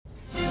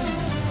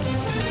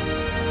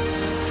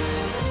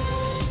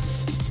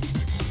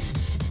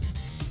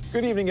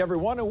Good evening,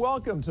 everyone, and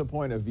welcome to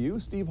Point of View.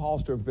 Steve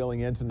Hallstrom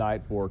filling in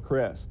tonight for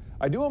Chris.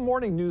 I do a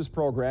morning news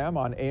program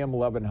on AM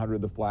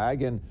 1100 The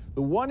Flag, and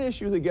the one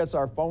issue that gets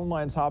our phone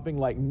lines hopping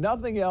like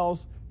nothing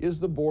else is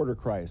the border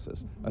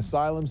crisis.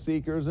 Asylum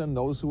seekers and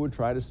those who would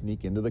try to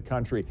sneak into the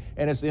country.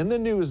 And it's in the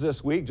news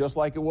this week, just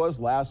like it was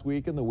last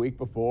week and the week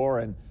before,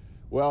 and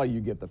well,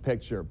 you get the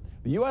picture.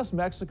 The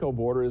U.S.-Mexico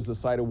border is the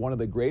site of one of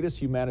the greatest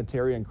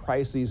humanitarian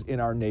crises in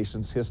our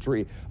nation's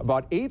history.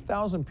 About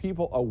 8,000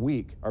 people a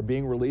week are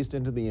being released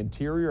into the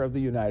interior of the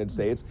United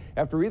States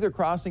after either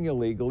crossing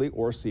illegally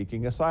or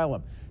seeking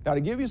asylum. Now,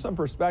 to give you some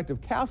perspective,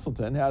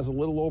 Castleton has a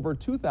little over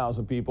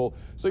 2,000 people,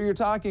 so you're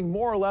talking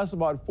more or less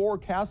about 4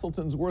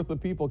 Castletons worth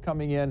of people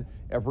coming in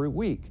every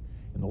week.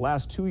 In the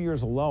last 2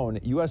 years alone,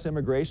 U.S.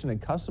 Immigration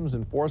and Customs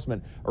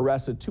Enforcement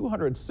arrested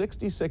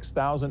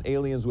 266,000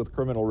 aliens with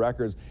criminal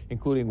records,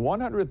 including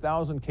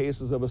 100,000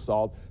 cases of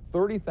assault,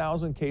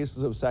 30,000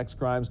 cases of sex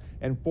crimes,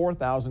 and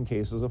 4,000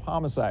 cases of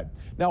homicide.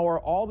 Now, are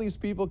all these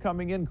people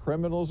coming in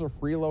criminals or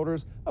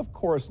freeloaders? Of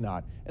course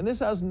not. And this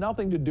has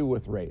nothing to do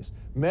with race.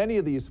 Many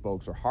of these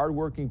folks are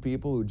hardworking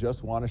people who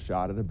just want a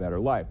shot at a better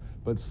life.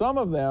 But some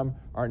of them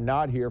are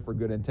not here for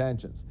good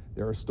intentions.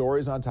 There are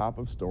stories on top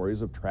of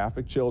stories of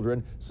trafficked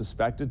children,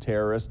 suspected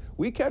terrorists.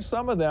 We catch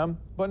some of them,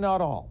 but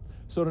not all.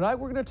 So tonight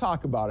we're going to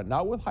talk about it,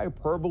 not with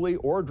hyperbole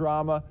or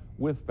drama,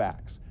 with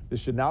facts. This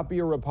should not be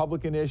a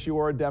Republican issue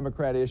or a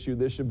Democrat issue.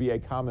 This should be a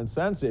common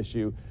sense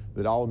issue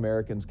that all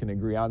Americans can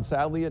agree on.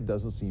 Sadly, it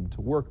doesn't seem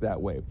to work that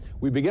way.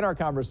 We begin our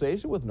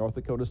conversation with North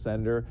Dakota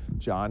Senator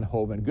John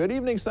Hoeven. Good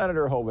evening,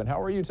 Senator Hoeven.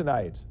 How are you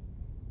tonight?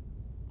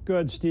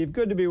 Good, Steve.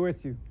 Good to be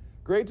with you.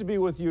 Great to be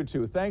with you,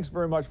 too. Thanks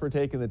very much for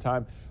taking the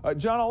time.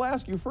 John, I'll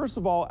ask you, first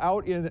of all,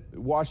 out in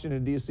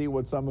Washington, D.C.,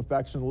 what some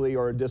affectionately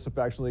or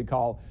disaffectionately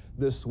call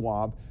the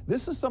swamp,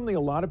 this is something a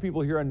lot of people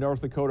here in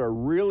North Dakota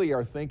really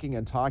are thinking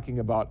and talking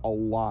about a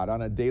lot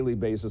on a daily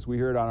basis. We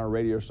hear it on our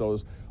radio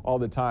shows all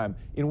the time.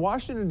 In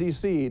Washington,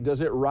 D.C., does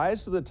it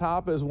rise to the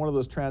top as one of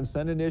those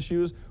transcendent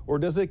issues, or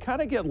does it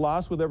kind of get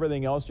lost with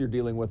everything else you're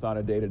dealing with on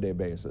a day-to-day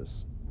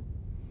basis?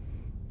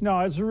 No,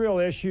 it's a real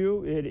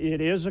issue. It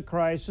is a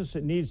crisis.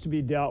 It needs to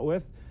be dealt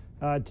with.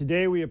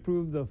 Today we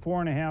approved the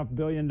 $4.5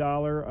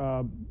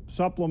 billion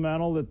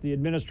supplemental that the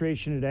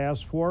administration had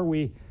asked for.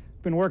 We've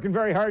been working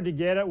very hard to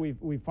get it.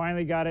 We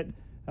finally got it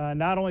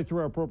not only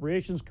through our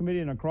Appropriations Committee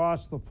and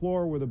across the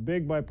floor with a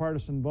big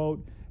bipartisan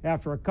vote.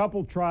 After a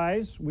couple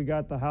tries, we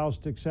got the House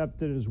to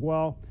accept it as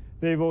well.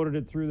 They voted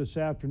it through this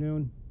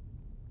afternoon.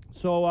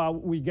 So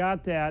we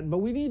got that, but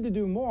we need to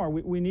do more.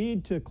 We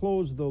need to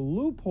close the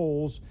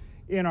loopholes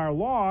in our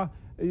law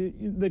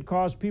that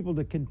cause people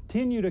to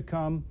continue to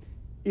come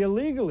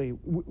illegally.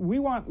 We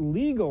want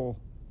legal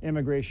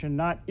immigration,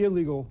 not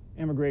illegal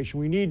immigration.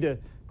 We need to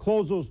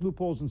close those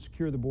loopholes and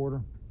secure the border.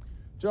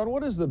 John,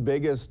 what is the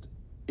biggest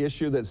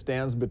issue that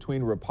stands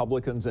between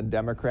Republicans and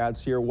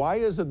Democrats here? Why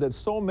is it that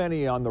so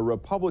many on the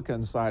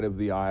Republican side of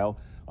the aisle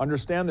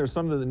understand there's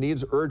something that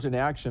needs urgent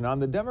action? On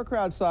the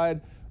Democrat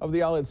side of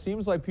the aisle, it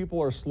seems like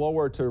people are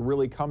slower to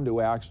really come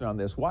to action on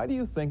this. Why do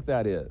you think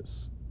that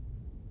is?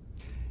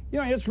 You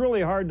know, it's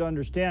really hard to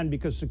understand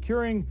because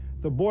securing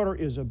the border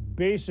is a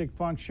basic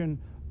function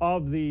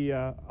of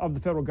the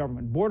federal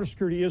government. Border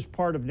security is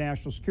part of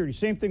national security.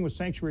 Same thing with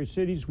sanctuary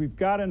cities. We've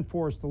got to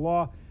enforce the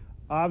law.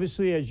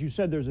 Obviously, as you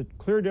said, there's a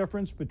clear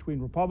difference between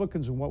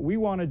Republicans and what we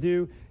want to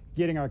do,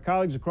 getting our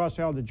colleagues across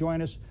the aisle to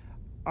join us.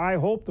 I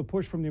hope the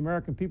push from the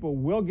American people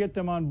will get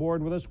them on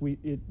board with us.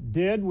 It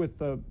did with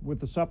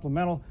the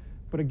supplemental.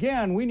 But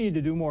again, we need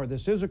to do more.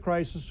 This is a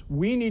crisis.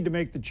 We need to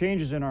make the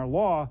changes in our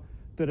law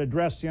that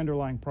address the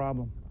underlying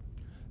problem.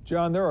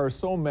 John, there are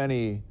so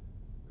many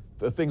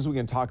things we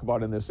can talk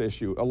about in this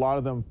issue, a lot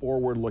of them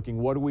forward-looking.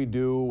 What do we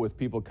do with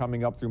people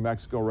coming up through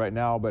Mexico right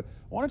now? But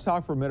I want to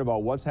talk for a minute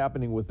about what's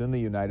happening within the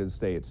United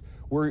States.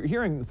 We're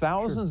hearing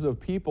thousands of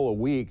people a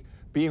week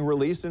being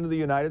released into the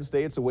United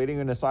States,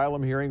 awaiting an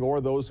asylum hearing, or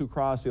those who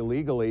cross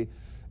illegally.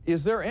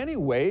 Is there any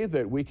way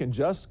that we can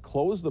just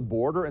close the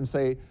border and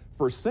say,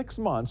 for 6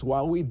 months,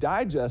 while we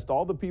digest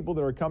all the people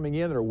that are coming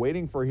in that are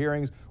waiting for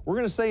hearings, we're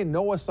going to say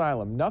no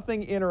asylum,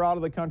 nothing in or out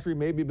of the country,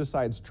 maybe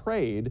besides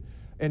trade,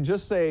 and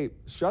just say,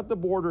 shut the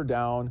border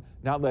down,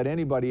 not let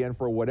anybody in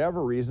for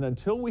whatever reason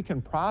until we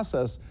can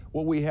process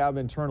what we have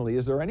internally?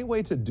 Is there any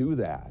way to do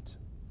that?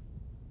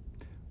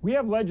 We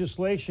have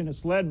legislation.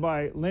 It's led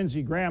by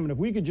Lindsey Graham, and if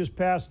we could just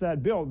pass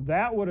that bill,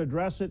 that would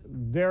address it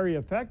very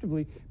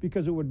effectively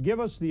because it would give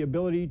us the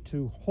ability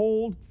to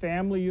hold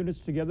family units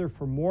together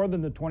for more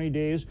than the 20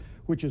 days,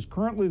 which is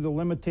currently the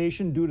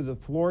limitation due to the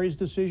Flores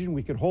decision.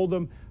 We could hold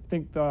them, I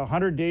think the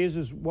 100 days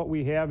is what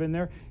we have in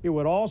there. It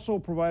would also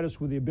provide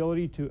us with the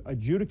ability to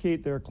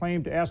adjudicate their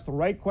claim, to ask the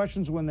right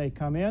questions when they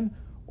come in.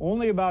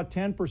 Only about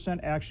 10%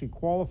 actually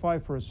qualify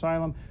for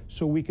asylum,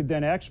 so we could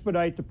then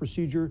expedite the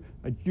procedure,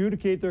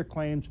 adjudicate their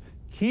claims,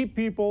 keep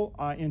people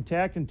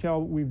intact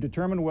until we've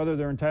determined whether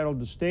they're entitled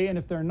to stay, and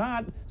if they're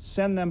not,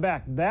 send them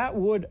back. That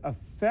would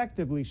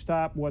effectively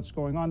stop what's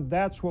going on.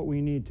 That's what we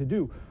need to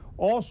do.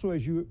 Also,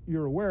 as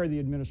you're aware, the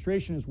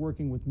administration is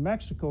working with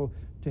Mexico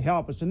to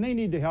help us, and they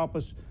need to help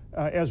us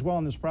as well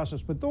in this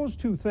process. But those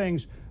two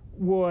things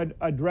would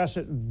address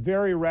it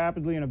very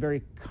rapidly in a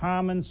very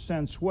common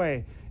sense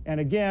way. And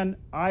again,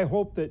 I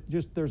hope that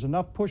just there's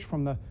enough push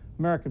from the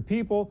American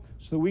people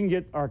so that we can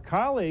get our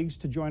colleagues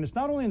to join us,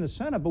 not only in the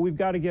Senate, but we've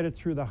got to get it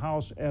through the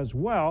House as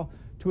well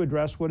to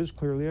address what is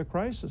clearly a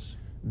crisis.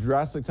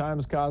 Drastic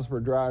times cause for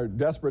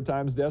desperate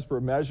times,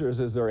 desperate measures.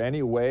 Is there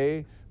any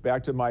way,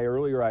 back to my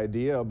earlier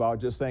idea about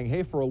just saying,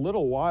 hey, for a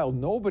little while,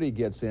 nobody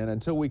gets in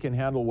until we can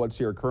handle what's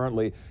here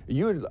currently?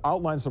 You had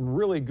outlined some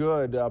really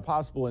good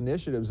possible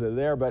initiatives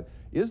there, but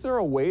is there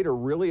a way to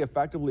really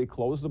effectively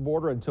close the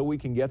border until we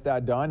can get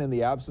that done in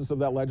the absence of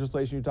that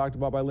legislation you talked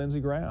about by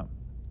Lindsey Graham?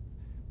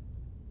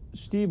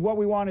 Steve, what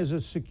we want is a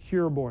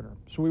secure border.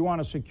 So we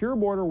want a secure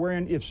border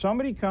wherein if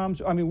somebody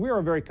comes, I mean, we are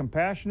a very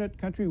compassionate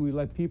country. We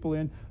let people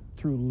in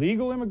through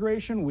legal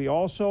immigration. We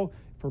also,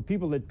 for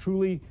people that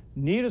truly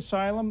need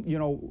asylum, you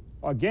know,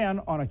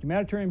 again, on a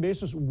humanitarian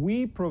basis,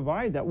 we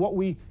provide that. What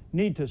we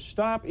need to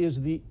stop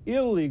is the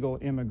illegal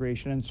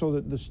immigration. And so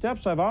the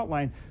steps I've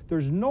outlined,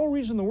 there's no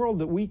reason in the world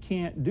that we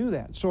can't do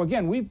that. So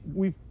again,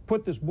 we've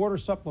put this border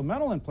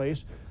supplemental in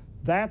place.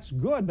 That's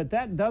good, but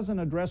that doesn't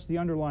address the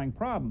underlying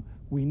problem.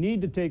 We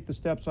need to take the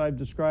steps I've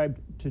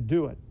described to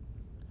do it.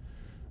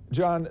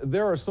 John,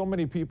 there are so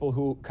many people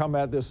who come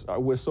at this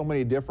with so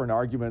many different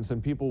arguments,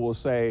 and people will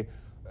say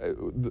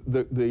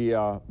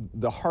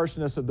the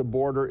harshness at the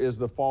border is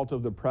the fault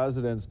of the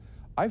presidents.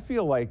 I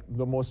feel like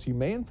the most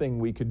humane thing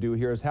we could do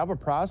here is have a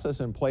process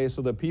in place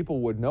so that people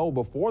would know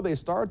before they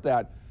start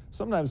that,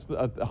 sometimes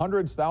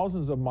hundreds,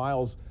 thousands of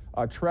miles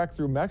trek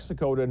through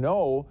Mexico, to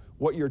know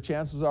what your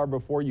chances are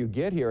before you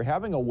get here.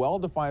 Having a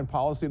well-defined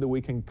policy that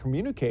we can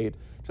communicate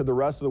to the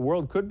rest of the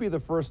world could be the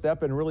first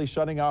step in really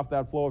shutting off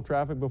that flow of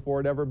traffic before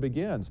it ever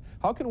begins.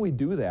 How can we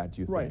do that,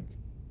 do you think?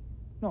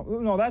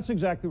 No, that's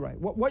exactly right.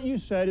 What you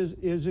said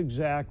is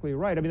exactly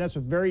right. I mean, that's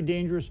a very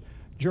dangerous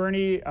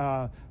journey.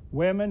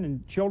 Women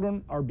and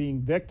children are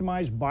being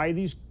victimized by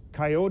these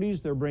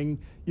coyotes. They're bringing,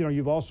 you know,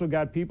 you've also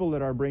got people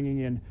that are bringing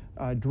in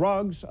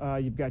drugs.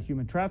 You've got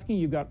human trafficking.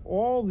 You've got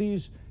all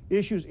these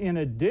issues in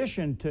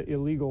addition to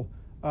illegal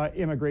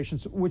immigration,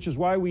 which is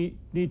why we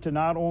need to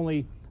not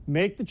only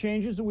make the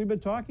changes that we've been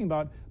talking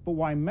about, but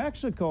why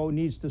Mexico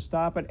needs to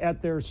stop it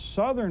at their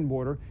southern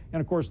border.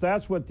 And of course,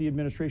 that's what the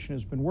administration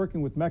has been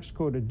working with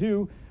Mexico to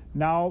do.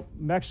 Now,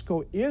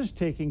 Mexico is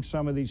taking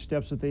some of these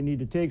steps that they need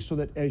to take so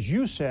that, as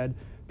you said,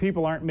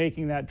 people aren't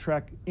making that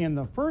trek in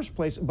the first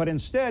place, but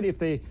instead, if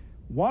they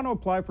want to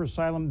apply for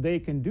asylum, they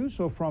can do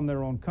so from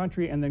their own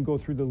country and then go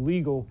through the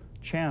legal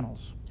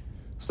channels.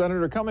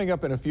 Senator, coming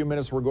up in a few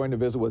minutes, we're going to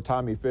visit with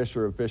Tommy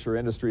Fisher of Fisher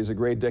Industries, a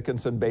great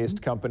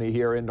Dickinson-based company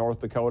here in North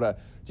Dakota.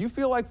 Do you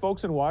feel like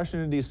folks in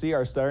Washington, D.C.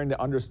 are starting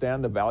to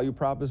understand the value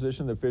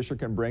proposition that Fisher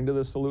can bring to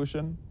this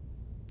solution?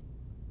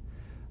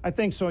 I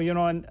think so, you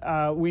know,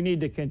 and we need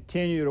to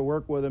continue to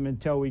work with them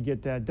until we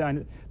get that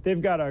done.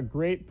 They've got a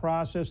great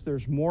process.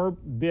 There's more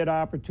bid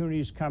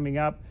opportunities coming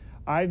up.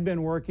 I've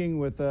been working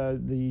with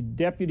the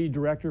Deputy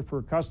Director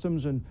for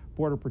Customs and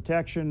Border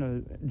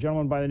Protection, a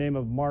gentleman by the name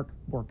of Mark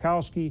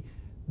Borkowski.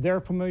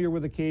 They're familiar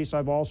with the case.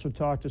 I've also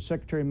talked to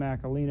Secretary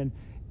McAleenan,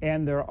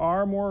 and there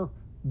are more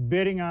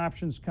bidding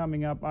options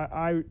coming up.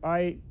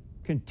 I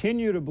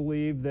continue to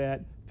believe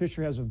that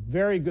Fisher has a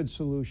very good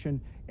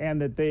solution and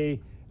that they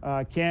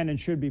can and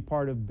should be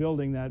part of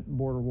building that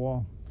border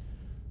wall.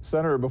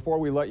 Senator, before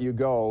we let you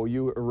go,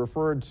 you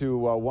referred to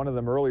one of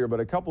them earlier, but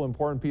a couple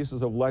important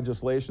pieces of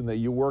legislation that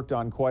you worked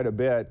on quite a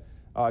bit,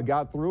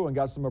 got through and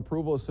got some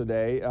approvals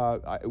today.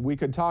 We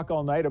could talk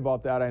all night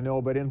about that, I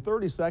know, but in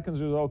 30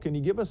 seconds or so, can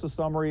you give us a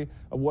summary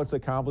of what's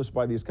accomplished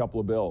by these couple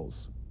of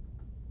bills?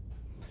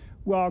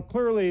 Well,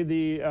 clearly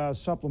the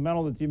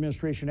supplemental that the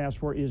administration asked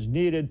for is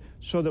needed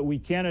so that we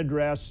can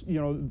address,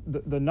 you know,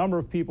 the number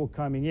of people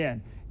coming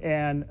in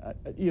and,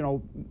 you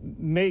know,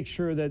 make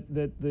sure that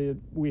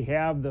we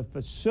have the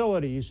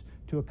facilities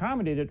to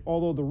accommodate it,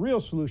 although the real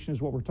solution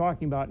is what we're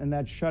talking about, and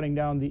that's shutting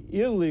down the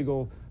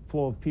illegal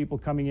flow of people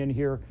coming in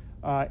here,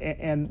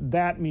 and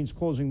that means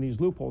closing these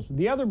loopholes.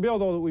 The other bill,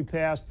 though, that we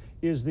passed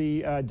is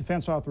the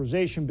Defense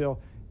Authorization Bill,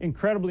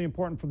 incredibly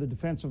important for the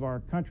defense of our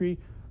country.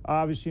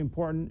 Obviously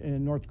important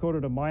in North Dakota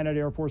to Minot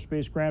Air Force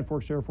Base, Grand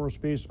Forks Air Force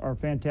Base, our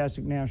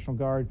fantastic National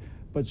Guard,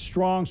 but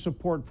strong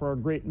support for our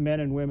great men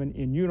and women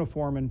in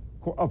uniform and,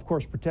 of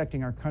course,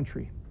 protecting our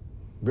country.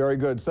 Very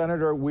good.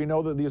 Senator, we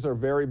know that these are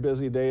very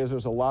busy days.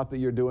 There's a lot that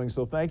you're doing,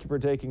 so thank you for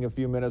taking a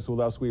few minutes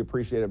with us. We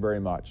appreciate it very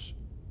much.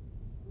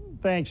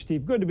 Thanks,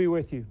 Steve. Good to be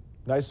with you.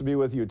 Nice to be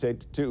with you.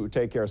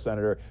 Take care,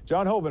 Senator.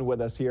 John Hoeven with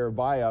us here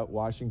via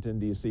Washington,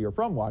 D.C., or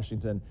from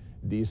Washington,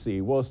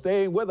 D.C. Well,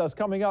 stay with us.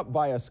 Coming up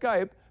via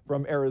Skype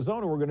from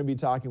Arizona, we're going to be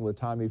talking with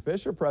Tommy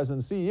Fisher,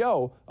 President and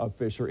CEO of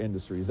Fisher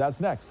Industries. That's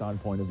next on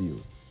Point of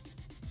View.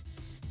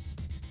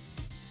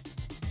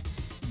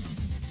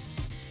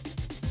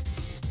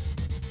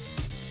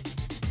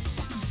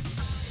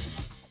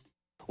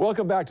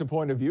 Welcome back to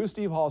Point of View.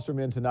 Steve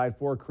Hallstrom in tonight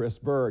for Chris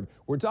Berg.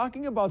 We're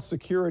talking about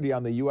security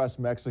on the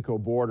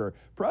U.S.-Mexico border.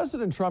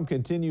 President Trump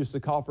continues to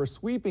call for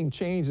sweeping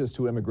changes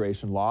to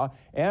immigration law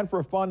and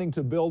for funding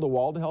to build a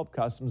wall to help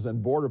Customs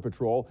and Border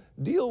Patrol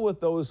deal with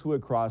those who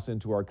would cross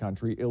into our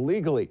country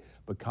illegally.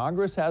 But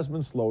Congress has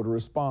been slow to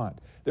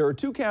respond. There are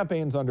two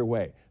campaigns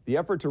underway: the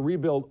effort to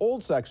rebuild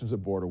old sections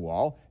of border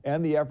wall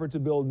and the effort to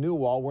build new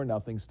wall where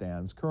nothing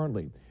stands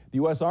currently. The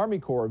U.S. Army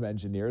Corps of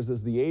Engineers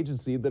is the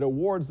agency that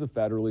awards the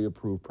federally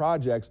approved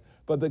projects,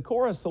 but the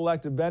Corps has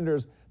selected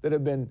vendors that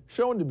have been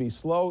shown to be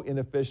slow,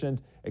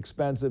 inefficient,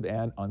 expensive,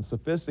 and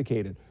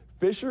unsophisticated.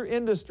 Fisher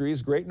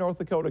Industries, great North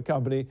Dakota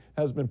company,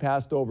 has been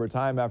passed over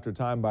time after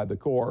time by the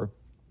Corps.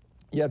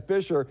 Yet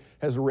Fisher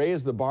has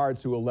raised the bar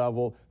to a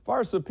level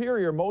far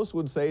superior, most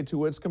would say,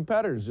 to its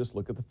competitors. Just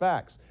look at the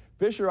facts.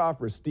 Fisher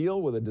offers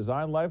steel with a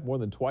design life more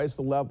than twice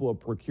the level of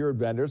procured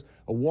vendors,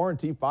 a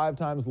warranty that's 5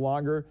 times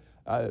longer,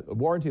 a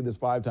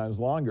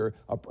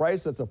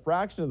price that's a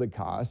fraction of the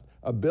cost,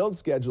 a build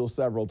schedule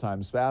several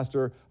times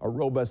faster, a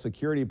robust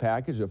security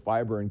package of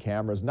fiber and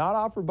cameras not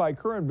offered by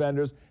current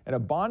vendors, and a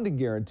bonding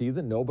guarantee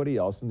that nobody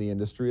else in the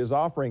industry is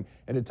offering.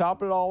 And to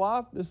top it all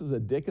off, this is a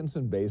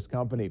Dickinson-based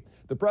company.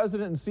 The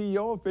president and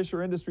CEO of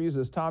Fisher Industries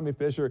is Tommy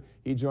Fisher.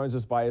 He joins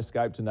us via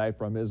Skype tonight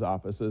from his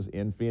offices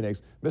in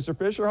Phoenix. Mr.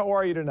 Fisher, how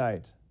are you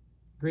tonight?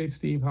 Great,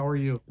 Steve. How are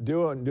you?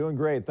 Doing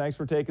great. Thanks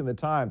for taking the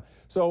time.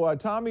 So,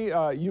 Tommy,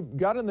 you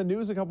got in the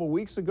news a couple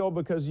weeks ago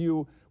because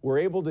you were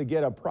able to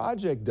get a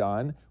project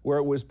done where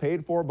it was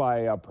paid for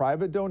by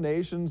private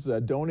donations,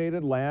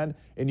 donated land,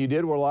 and you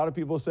did what a lot of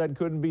people said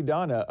couldn't be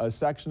done, a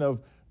section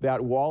of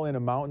that wall in a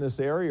mountainous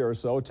area or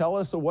so. Tell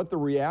us what the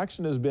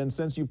reaction has been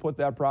since you put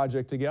that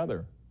project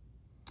together.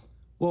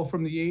 Well,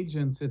 from the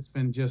agents, it's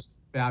been just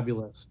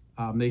fabulous.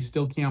 They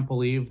still can't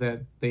believe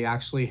that they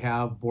actually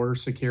have border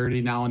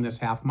security now in this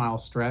half-mile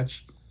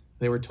stretch.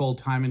 They were told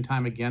time and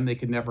time again they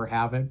could never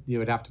have it. You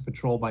would have to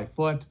patrol by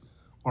foot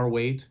or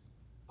wait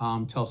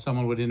till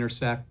someone would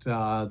intersect.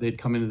 They'd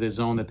come into the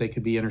zone that they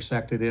could be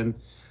intersected in.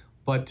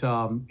 But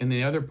and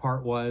the other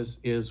part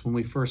is when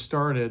we first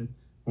started,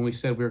 when we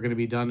said we were going to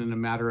be done in a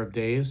matter of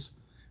days,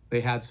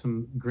 they had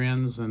some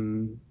grins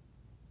and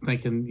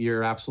thinking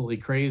you're absolutely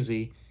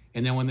crazy.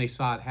 And then when they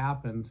saw it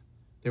happen,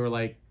 they were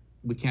like,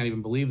 we can't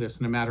even believe this.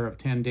 In a matter of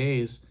 10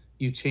 days,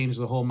 you change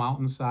the whole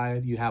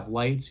mountainside. You have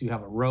lights, you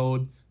have a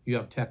road, you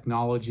have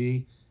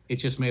technology. It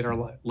just made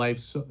our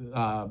lives,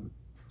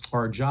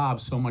 our job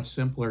so much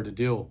simpler to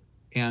do.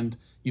 And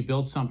you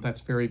build something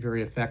that's very,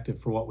 very effective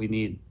for what we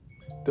need.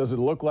 Does it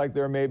look like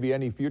there may be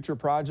any future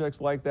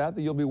projects like that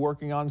you'll be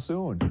working on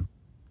soon?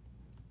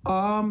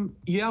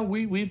 Yeah,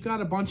 we've got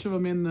a bunch of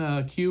them in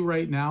the queue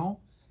right now.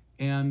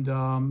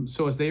 And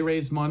so as they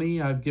raise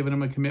money, I've given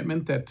them a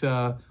commitment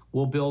that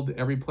we'll build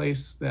every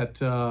place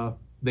that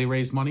they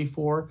raise money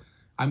for.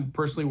 I'm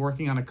personally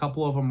working on a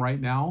couple of them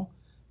right now.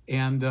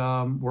 And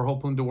we're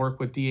hoping to work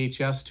with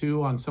DHS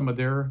too on some of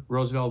their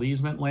Roosevelt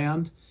easement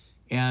land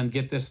and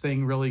get this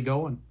thing really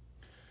going.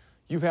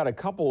 You've had a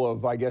couple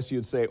of, I guess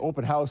you'd say,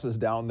 open houses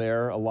down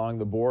there along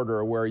the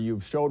border where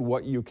you've showed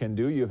what you can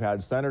do. You've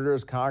had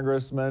senators,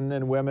 congressmen,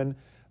 and women.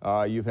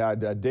 You've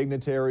had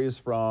dignitaries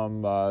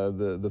from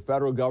the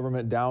federal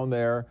government down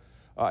there.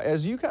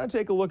 As you kind of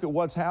take a look at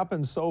what's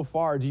happened so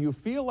far, do you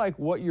feel like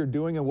what you're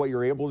doing and what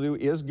you're able to do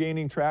is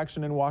gaining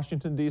traction in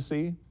Washington,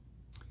 D.C.?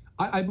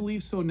 I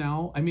believe so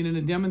now. I mean, in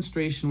a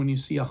demonstration, when you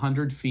see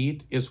 100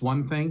 feet is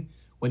one thing.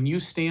 When you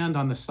stand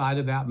on the side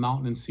of that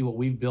mountain and see what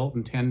we've built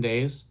in 10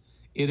 days,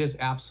 it is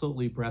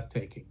absolutely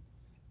breathtaking.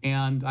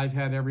 And I've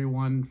had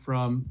everyone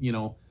from,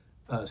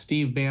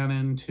 Steve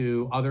Bannon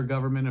to other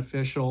government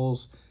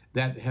officials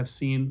that have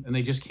seen, and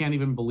they just can't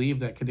even believe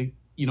that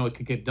it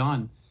could get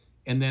done.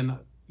 And then,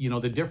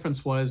 the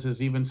difference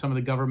is even some of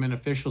the government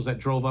officials that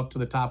drove up to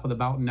the top of the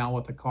mountain now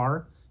with a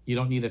car, you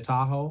don't need a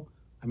Tahoe.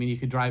 I mean, you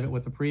could drive it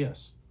with a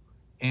Prius.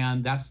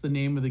 And that's the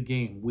name of the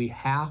game. We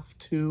have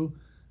to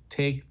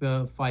take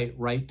the fight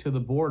right to the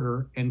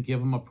border and give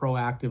them a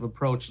proactive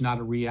approach, not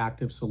a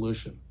reactive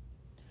solution.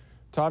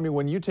 Tommy,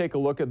 when you take a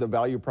look at the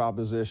value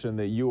proposition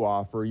that you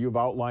offer, you've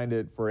outlined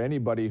it for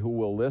anybody who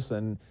will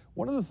listen.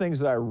 One of the things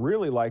that I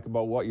really like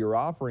about what you're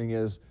offering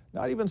is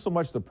not even so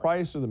much the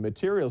price or the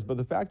materials, but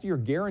the fact that you're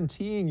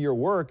guaranteeing your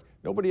work.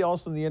 Nobody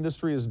else in the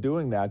industry is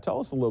doing that. Tell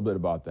us a little bit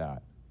about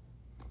that.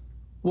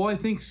 Well, I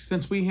think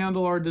since we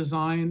handle our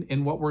design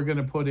and what we're going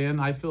to put in,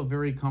 I feel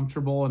very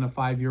comfortable in a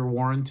 5-year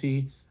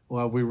warranty.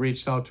 Well, we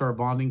reached out to our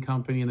bonding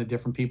company and the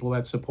different people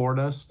that support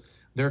us.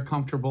 They're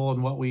comfortable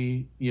in what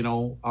we,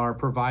 are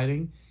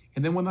providing.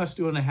 And then with us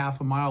doing a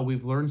half a mile,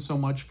 we've learned so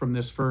much from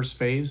this first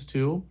phase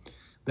too,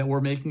 that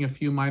we're making a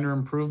few minor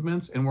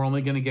improvements and we're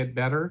only going to get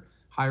better,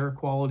 higher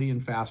quality,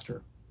 and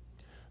faster.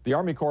 The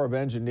Army Corps of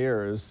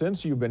Engineers,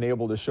 since you've been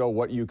able to show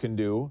what you can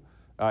do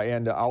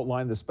and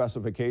outline the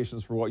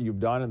specifications for what you've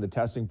done and the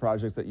testing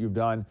projects that you've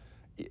done,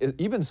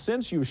 even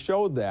since you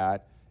showed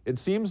that, it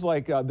seems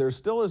like there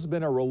still has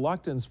been a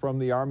reluctance from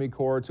the Army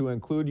Corps to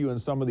include you in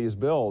some of these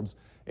builds.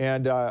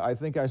 And I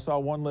think I saw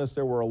one list,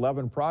 there were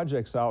 11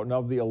 projects out, and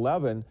of the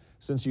 11,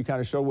 since you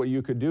kind of showed what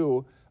you could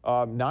do,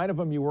 9 of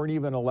them you weren't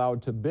even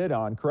allowed to bid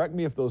on. Correct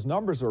me if those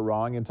numbers are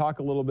wrong, and talk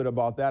a little bit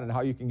about that and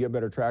how you can get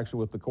better traction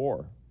with the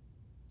Corps.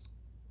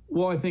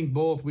 Well, I think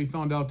both. We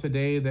found out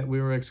today that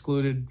we were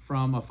excluded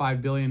from a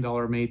 $5 billion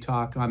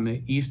MATOC on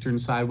the eastern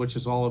side, which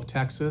is all of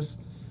Texas,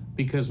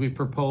 because we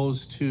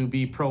proposed to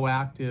be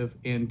proactive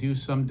and do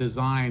some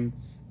design,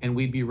 and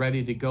we'd be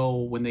ready to go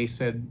when they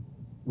said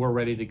we're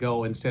ready to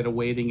go, instead of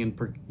waiting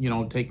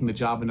and taking the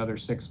job another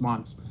 6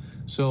 months.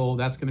 So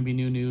that's going to be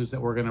new news that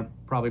we're going to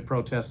probably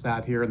protest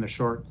that here in the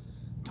short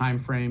time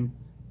frame.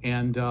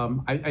 And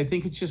I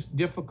think it's just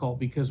difficult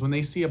because when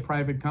they see a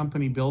private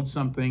company build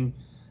something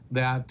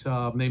that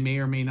they may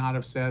or may not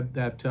have said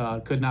that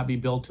could not be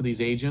built to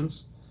these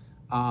agents,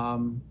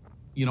 I'm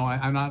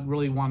not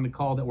really wanting to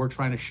call that we're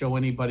trying to show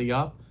anybody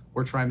up.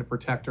 We're trying to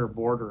protect our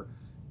border,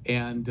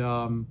 and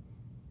no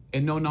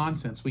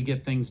nonsense. We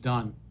get things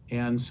done.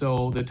 And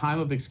so the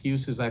time of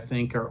excuses, I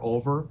think, are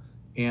over,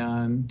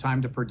 and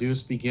time to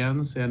produce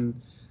begins.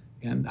 And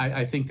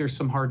I think there's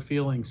some hard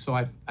feelings. So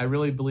I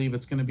really believe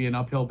it's going to be an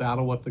uphill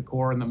battle with the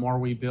Corps, and the more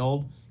we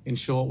build and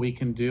show what we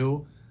can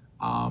do,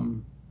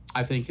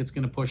 I think it's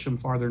going to push them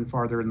farther and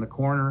farther in the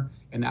corner,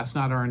 and that's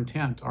not our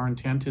intent. Our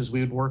intent is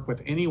we would work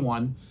with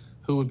anyone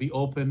who would be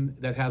open,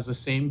 that has the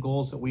same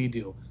goals that we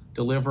do: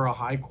 deliver a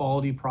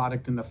high-quality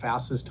product in the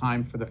fastest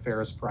time for the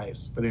fairest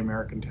price for the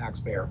American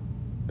taxpayer.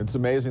 It's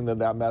amazing that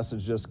that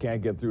message just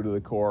can't get through to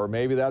the Corps.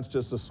 Maybe that's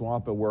just a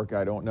swamp at work,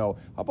 I don't know.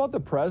 How about the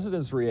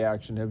president's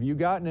reaction? Have you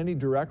gotten any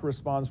direct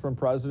response from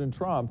President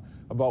Trump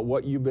about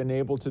what you've been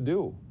able to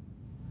do?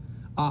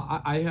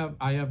 I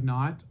have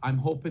not. I'm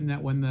hoping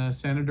that when the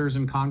senators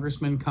and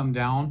congressmen come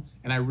down,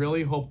 and I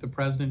really hope the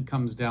president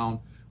comes down,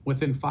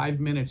 within 5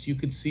 minutes you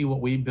could see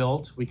what we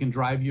built. We can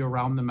drive you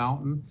around the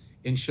mountain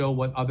and show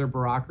what other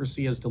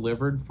bureaucracy has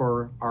delivered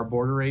for our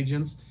border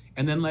agents,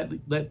 and then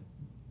let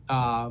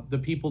the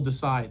people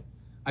decide.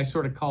 I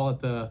sort of call it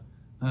the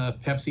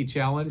Pepsi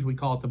challenge. We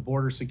call it the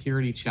border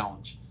security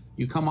challenge.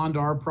 You come onto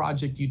our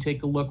project, you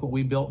take a look what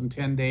we built in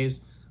 10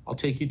 days. I'll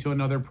take you to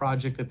another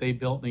project that they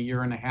built in a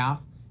year and a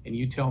half, and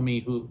you tell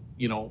me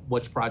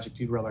which project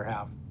you'd rather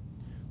have.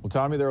 Well,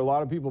 Tommy, there are a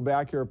lot of people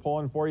back here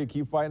pulling for you.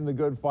 Keep fighting the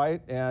good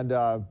fight, and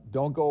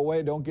don't go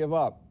away. Don't give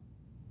up.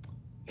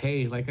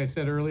 Hey, like I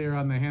said earlier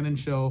on the Hannon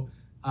Show,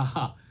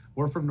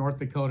 we're from North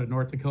Dakota.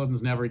 North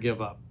Dakotans never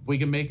give up. If we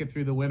can make it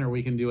through the winter,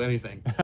 we can do anything.